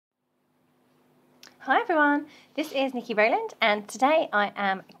Hi everyone, this is Nikki Rowland and today I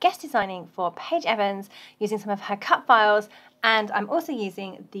am guest designing for Paige Evans using some of her cut files, and I'm also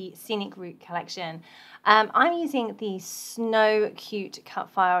using the Scenic Route collection. I'm using the Snow Cute cut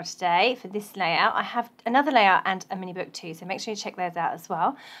file today for this layout. I have another layout and a mini book too, so make sure you check those out as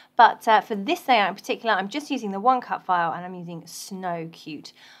well. But for this layout in particular, I'm just using the one cut file and I'm using Snow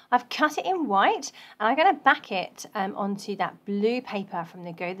Cute. I've cut it in white and I'm going to back it onto that blue paper from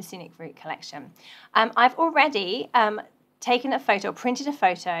the Go the Scenic Route collection. I've already taken a photo, printed a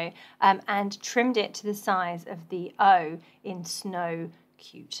photo, and trimmed it to the size of the O in Snow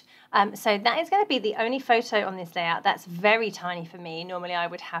Cute. So that is going to be the only photo on this layout. That's very tiny for me. Normally I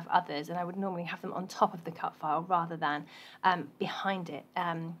would have others, and I would normally have them on top of the cut file rather than behind it,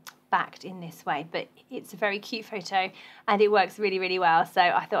 backed in this way. But it's a very cute photo and it works really, really well. So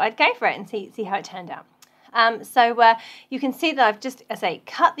I thought I'd go for it and see how it turned out. You can see that I've just, as I say,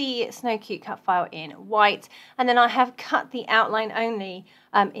 cut the Snow Cute cut file in white, and then I have cut the outline only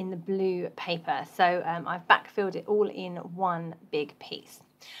in the blue paper. So I've backfilled it all in one big piece.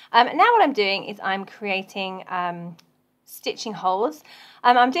 Now what I'm doing is I'm creating stitching holes.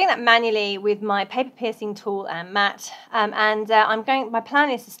 I'm doing that manually with my paper piercing tool and mat, my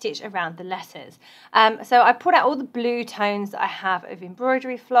plan is to stitch around the letters. So I put out all the blue tones that I have of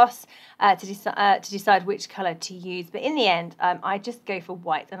embroidery floss to decide which colour to use, but in the end I just go for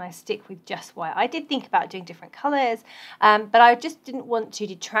white and I stick with just white. I did think about doing different colours, but I just didn't want to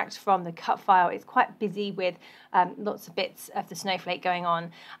detract from the cut file. It's quite busy with lots of bits of the snowflake going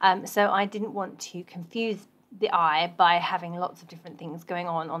on, so I didn't want to confuse the eye by having lots of different things going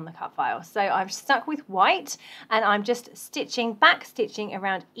on the cut file. So I've stuck with white and I'm just back stitching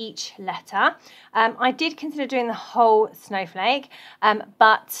around each letter. I did consider doing the whole snowflake,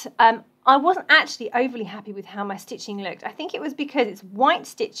 but I wasn't actually overly happy with how my stitching looked. I think it was because it's white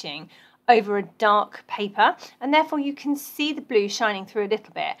stitching over a dark paper, and therefore you can see the blue shining through a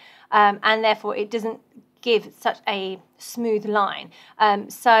little bit, and therefore it doesn't give such a smooth line.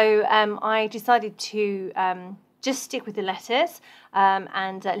 I decided to just stick with the letters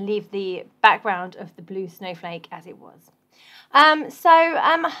and leave the background of the blue snowflake as it was. Here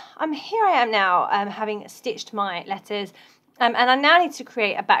I am now, having stitched my letters, and I now need to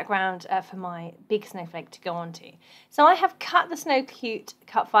create a background for my big snowflake to go onto. So I have cut the Snow Cute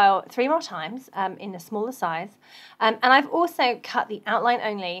cut file 3 more times in a smaller size, and I've also cut the outline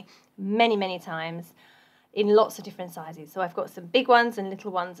only many times in lots of different sizes. So I've got some big ones and little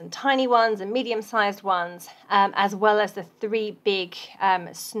ones and tiny ones and medium-sized ones, as well as the 3 big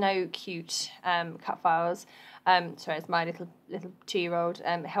Snow Cute cut files. Sorry, it's my little 2-year-old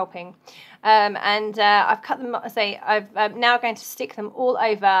helping. I've cut them, I'm now going to stick them all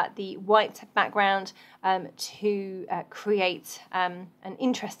over the white background to create an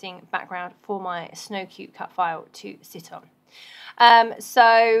interesting background for my Snow Cute cut file to sit on.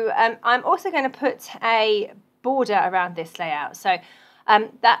 I'm also going to put a border around this layout. So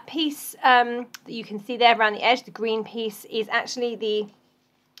that piece that you can see there around the edge, the green piece, is actually the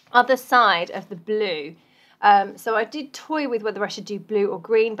other side of the blue. So I did toy with whether I should do blue or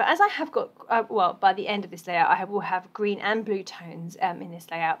green, but as I have got, well, by the end of this layout, I will have green and blue tones in this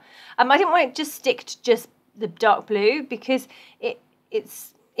layout. I didn't want it just stick to just the dark blue, because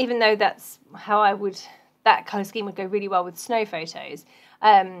it's even though that's how I would, that colour scheme would go really well with snow photos,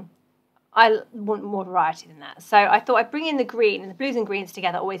 I want more variety than that. So I thought I'd bring in the green, and the blues and greens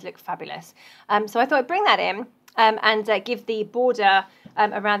together always look fabulous. So I thought I'd bring that in and give the border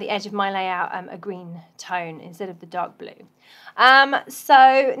around the edge of my layout a green tone instead of the dark blue.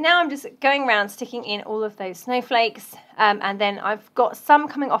 So now I'm just going around sticking in all of those snowflakes, and then I've got some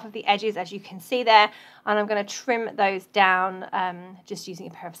coming off of the edges, as you can see there, and I'm going to trim those down just using a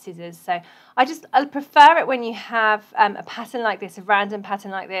pair of scissors. So I prefer it when you have a pattern like this, a random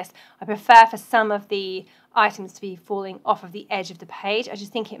pattern like this. I prefer for some of the items to be falling off of the edge of the page. I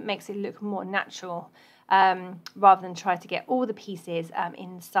just think it makes it look more natural, rather than try to get all the pieces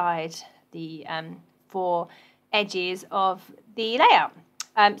inside the 4 edges of the layout.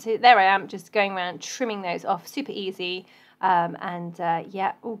 So there I am, just going around trimming those off, super easy,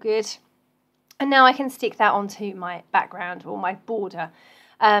 yeah, all good. And now I can stick that onto my background or my border.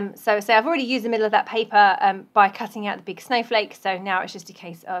 So I've already used the middle of that paper by cutting out the big snowflake, so now it's just a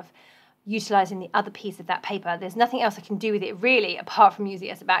case of utilising the other piece of that paper. There's nothing else I can do with it really apart from use it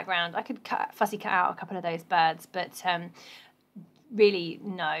as a background. I could fussy cut out a couple of those birds, but really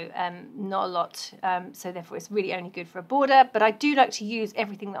no, not a lot, so therefore it's really only good for a border. But I do like to use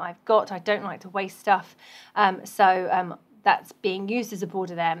everything that I've got. I don't like to waste stuff, that's being used as a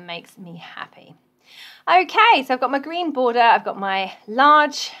border there makes me happy. Okay, so I've got my green border, I've got my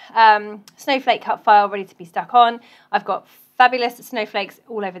large snowflake cut file ready to be stuck on. I've got fabulous snowflakes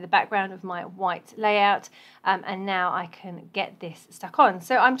all over the background of my white layout, and now I can get this stuck on.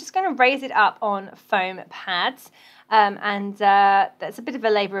 So I'm just going to raise it up on foam pads, and that's a bit of a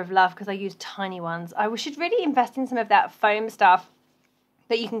labour of love because I use tiny ones. I should really invest in some of that foam stuff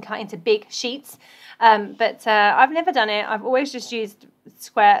that you can cut into big sheets, but I've never done it. I've always just used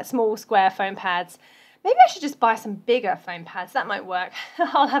small square foam pads. Maybe I should just buy some bigger foam pads. That might work.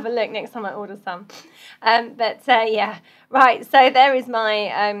 I'll have a look next time I order some. Yeah, right. So there is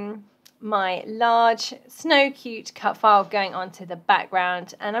my my large snow cute cut file going onto the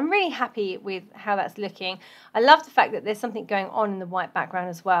background, and I'm really happy with how that's looking. I love the fact that there's something going on in the white background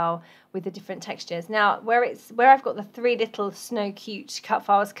as well with the different textures. Now where I've got the three little snow cute cut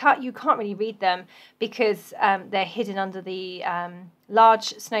files cut, you can't really read them because they're hidden under the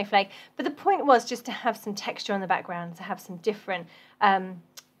large snowflake, but the point was just to have some texture on the background, to have some different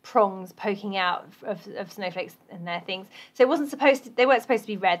prongs poking out of snowflakes and their things. So they weren't supposed to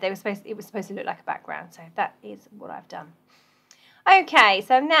be red. It was supposed to look like a background. So that is what I've done. Okay,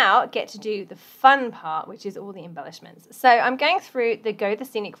 so now get to do the fun part, which is all the embellishments. So I'm going through the Go the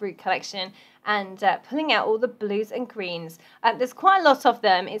Scenic Route collection and pulling out all the blues and greens. There's quite a lot of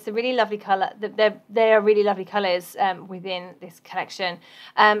them. It's a really lovely colour. They are really lovely colours within this collection.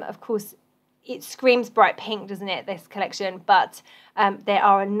 Of course, it screams bright pink, doesn't it, this collection? But there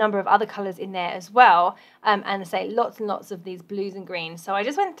are a number of other colours in there as well. And I say lots and lots of these blues and greens. So I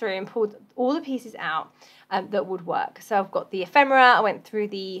just went through and pulled all the pieces out that would work. So I've got the ephemera, I went through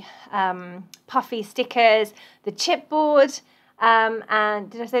the puffy stickers, the chipboard, and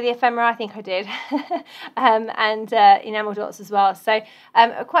did I say the ephemera? I think I did. And enamel dots as well. So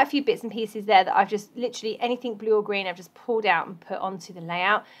quite a few bits and pieces there that I've just literally anything blue or green I've just pulled out and put onto the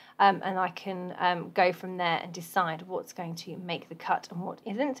layout, and I can go from there and decide what's going to make the cut and what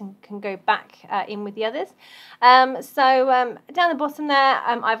isn't, and can go back in with the others. Down the bottom there,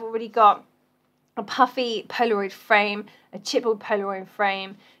 I've already got a puffy Polaroid frame, a chipboard Polaroid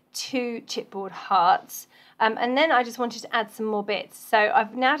frame, 2 chipboard hearts, and then I just wanted to add some more bits. So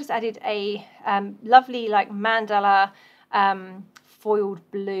I've now just added a lovely like mandala foiled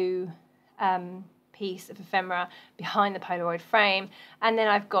blue piece of ephemera behind the Polaroid frame, and then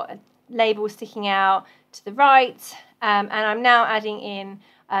I've got a label sticking out to the right, and I'm now adding in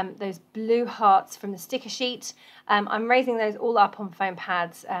those blue hearts from the sticker sheet. I'm raising those all up on foam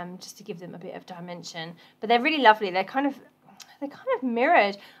pads just to give them a bit of dimension, but they're really lovely. They're kind of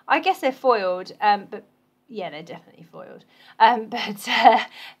mirrored. I guess they're foiled, but yeah, they're definitely foiled.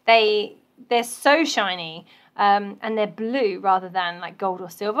 They're so shiny, and they're blue rather than like gold or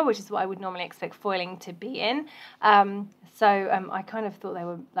silver, which is what I would normally expect foiling to be in. I kind of thought they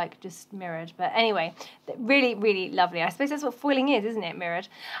were like just mirrored, but anyway, really, really lovely. I suppose that's what foiling is, isn't it? Mirrored.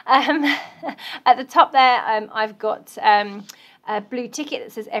 At the top there, I've got a blue ticket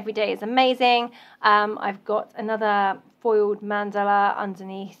that says "Every day is amazing." I've got another foiled mandala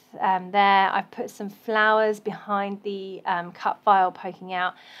underneath there. I've put some flowers behind the cut file poking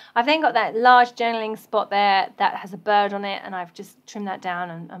out. I've then got that large journaling spot there that has a bird on it, and I've just trimmed that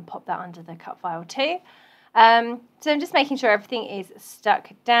down and popped that under the cut file too. So I'm just making sure everything is stuck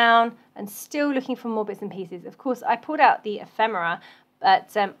down and still looking for more bits and pieces. Of course, I pulled out the ephemera,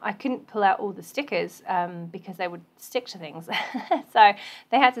 but I couldn't pull out all the stickers because they would stick to things. So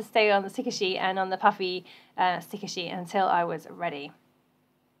they had to stay on the sticker sheet and on the puffy sticker sheet until I was ready.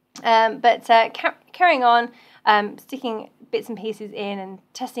 Carrying on, sticking bits and pieces in and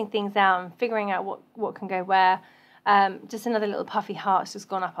testing things out and figuring out what can go where. Just another little puffy heart's just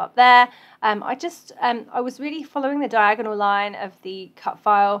gone up there. I was really following the diagonal line of the cut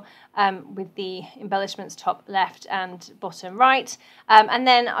file with the embellishments top left and bottom right, and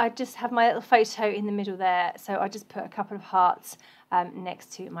then I just have my little photo in the middle there, so I just put a couple of hearts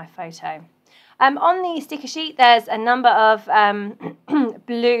next to my photo. On the sticker sheet there's a number of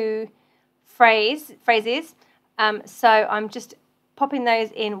blue phrases, so I'm just popping those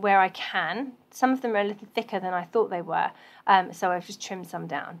in where I can. Some of them are a little thicker than I thought they were, so I've just trimmed some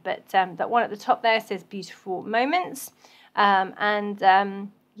down. But that one at the top there says beautiful moments,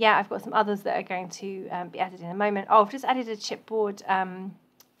 yeah, I've got some others that are going to be added in a moment. Oh, I've just added a chipboard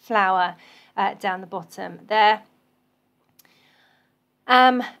flower down the bottom there.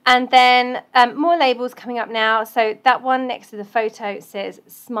 And then more labels coming up now. So that one next to the photo says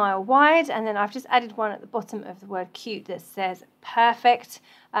smile wide, and then I've just added one at the bottom of the word cute that says perfect,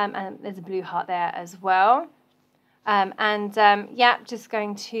 and there's a blue heart there as well. Yeah, just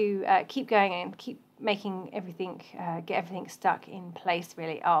going to keep going and keep making everything, get everything stuck in place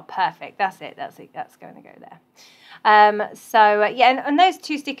really. Oh, perfect. That's it. That's going to go there. Yeah, and those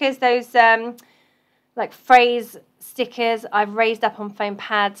two stickers, those like phrase stickers, I've raised up on foam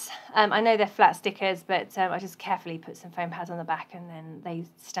pads. I know they're flat stickers, but I just carefully put some foam pads on the back, and then they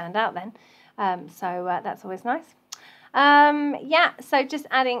stand out then. That's always nice. Yeah, so just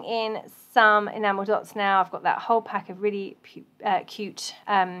adding in some enamel dots now. I've got that whole pack of really cute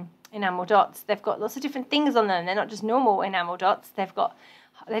enamel dots. They've got lots of different things on them. They're not just normal enamel dots.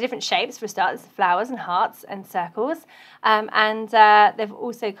 They're different shapes for a start. There's flowers and hearts and circles. They've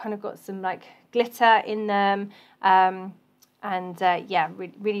also kind of got some like glitter in them. Yeah,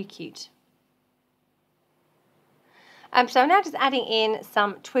 really cute. So I'm now just adding in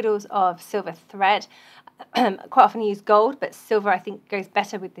some twiddles of silver thread. Quite often use gold, but silver I think goes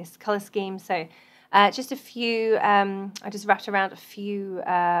better with this colour scheme. So just a few, I just wrapped around a few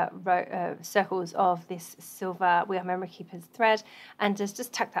circles of this silver We Are Memory Keepers thread, and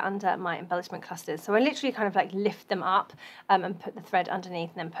just tuck that under my embellishment clusters. So I literally kind of like lift them up and put the thread underneath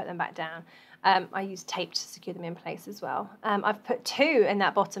and then put them back down. I use tape to secure them in place as well. I've put 2 in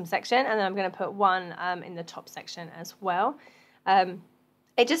that bottom section, and then I'm going to put 1 in the top section as well.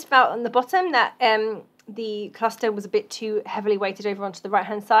 It just felt on the bottom that the cluster was a bit too heavily weighted over onto the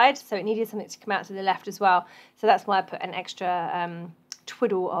right-hand side, so it needed something to come out to the left as well. So that's why I put an extra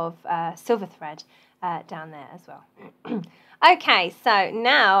twiddle of silver thread down there as well. Okay, so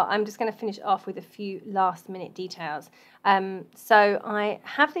now I'm just going to finish off with a few last-minute details. So I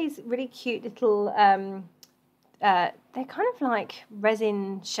have these really cute little, they're kind of like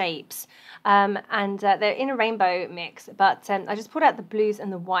resin shapes, and they're in a rainbow mix, but I just pulled out the blues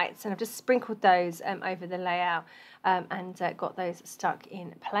and the whites, and I've just sprinkled those over the layout and got those stuck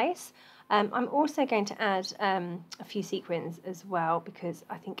in place. I'm also going to add a few sequins as well, because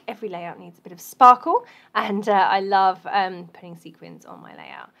I think every layout needs a bit of sparkle, and I love putting sequins on my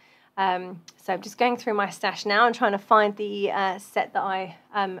layout. So I'm just going through my stash now and trying to find the set that I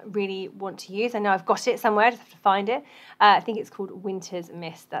really want to use. I know I've got it somewhere, I just have to find it. I think it's called Winter's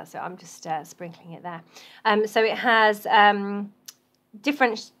Mist, so I'm just sprinkling it there. So it has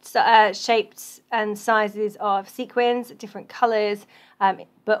different shapes and sizes of sequins, different colours,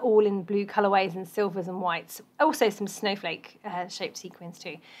 but all in blue colourways and silvers and whites. Also some snowflake shaped sequins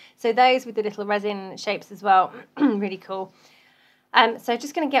too. So those with the little resin shapes as well, really cool. So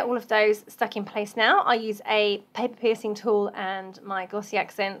just going to get all of those stuck in place now. I use a paper piercing tool and my glossy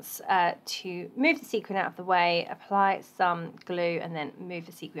accents to move the sequin out of the way, apply some glue, and then move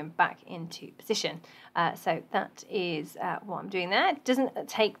the sequin back into position. So that is what I'm doing there. It doesn't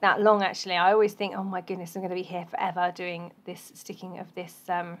take that long actually. I always think, oh my goodness, I'm going to be here forever doing this sticking of this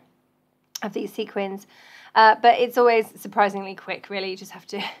of these sequins. But it's always surprisingly quick, really. You just have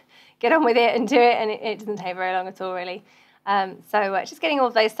to get on with it and do it, and it doesn't take very long at all, really. Just getting all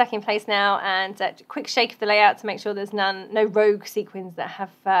of those stuck in place now, and a quick shake of the layout to make sure there's no rogue sequins that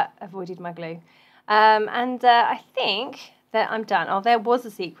have avoided my glue. I think that I'm done. Oh, there was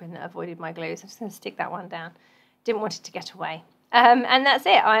a sequin that avoided my glue, so I'm just going to stick that one down. Didn't want it to get away. And that's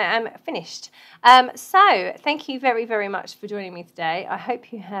it. I am finished. So thank you very, very much for joining me today. I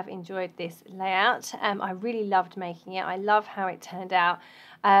hope you have enjoyed this layout. I really loved making it. I love how it turned out.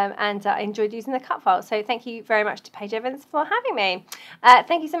 And I enjoyed using the cut file. So thank you very much to Paige Evans for having me.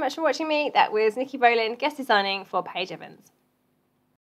 Thank you so much for watching me. That was Nikki Rowland, guest designing for Paige Evans.